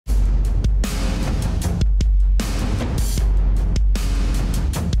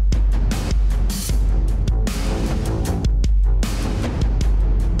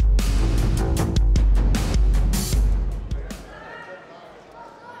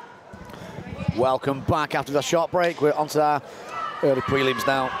Welcome back after the short break. We're onto our early prelims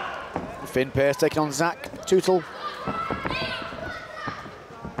now. Finn Pearce taking on Zach Toothill.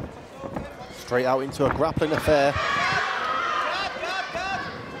 Straight out into a grappling affair.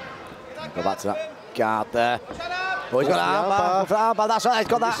 Go back to that guard there. Oh, he's got an armbar. That's right, he's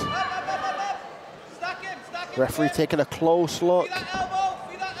got that. Referee taking a close look. You've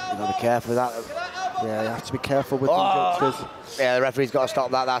got to be careful with that. Yeah, you have to be careful with these youngsters. Yeah, the referee's got to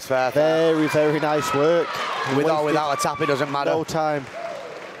stop that, that's fair. Very, very nice work. Without a tap, it doesn't matter. No time.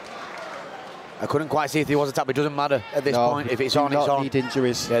 I couldn't quite see if there was a tap, it doesn't matter at this point. If it's on, it's on. Need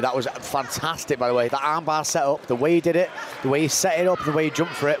injuries. Yeah, that was fantastic, by the way. That armbar set up, the way he did it, the way he set it up, the way he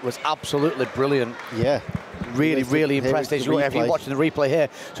jumped for it was absolutely brilliant. Yeah. Really impressed. If you're watching the replay here,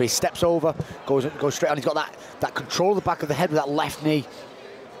 so he steps over, goes straight on. He's got that control of the back of the head with that left knee.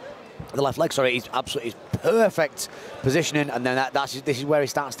 The left leg, sorry, he's perfect positioning, and then this is where he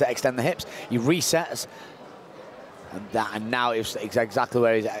starts to extend the hips. He resets, and now it's exactly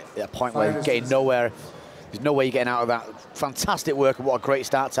where he's at a point where he's getting nowhere. There's no way you're getting out of that. Fantastic work, and what a great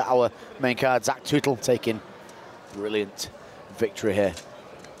start to our main card. Zach Toothill taking brilliant victory here.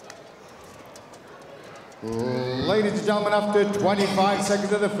 Ladies and gentlemen, after 25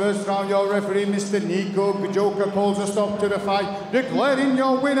 seconds of the first round, your referee, Mr. Nico Gajoka, calls a stop to the fight, declaring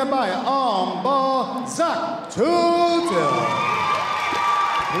your winner by armbar, Zach Toothill.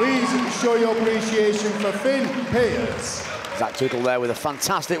 Please show your appreciation for Finn Pearce. Zach Toothill there with a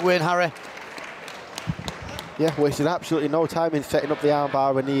fantastic win, Harry. Yeah, wasted absolutely no time in setting up the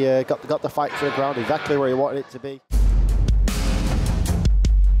armbar when he got the fight to the ground exactly where he wanted it to be.